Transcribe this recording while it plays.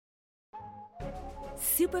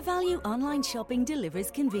SuperValue online shopping delivers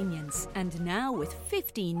convenience. And now with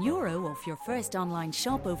 €15 off your first online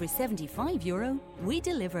shop over €75, we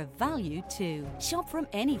deliver value too. Shop from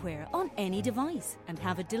anywhere on any device and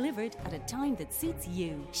have it delivered at a time that suits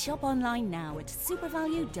you. Shop online now at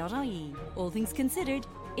supervalue.ie. All things considered,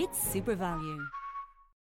 it's SuperValue.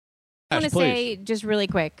 I want to say just really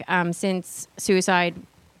quick, since suicide,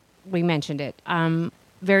 we mentioned it.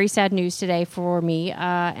 Very sad news today for me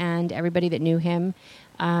and everybody that knew him.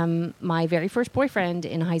 My very first boyfriend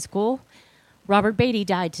in high school, Robert Beatie,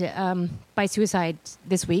 died by suicide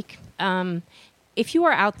this week. If you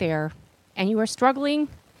are out there and you are struggling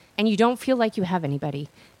and you don't feel like you have anybody,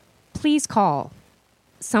 please call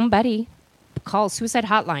somebody. Call Suicide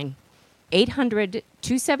Hotline,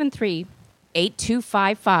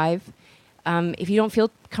 800-273-8255. If you don't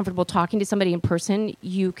feel comfortable talking to somebody in person,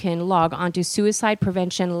 you can log on to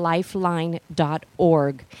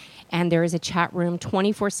suicidepreventionlifeline.org. And there is a chat room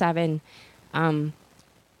 24/7.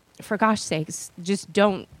 For gosh sakes, just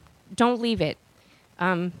don't leave it.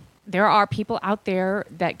 There are people out there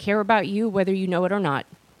that care about you, whether you know it or not.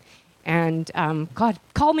 And God,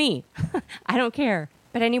 call me. I don't care.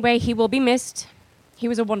 But anyway, he will be missed. He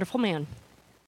was a wonderful man.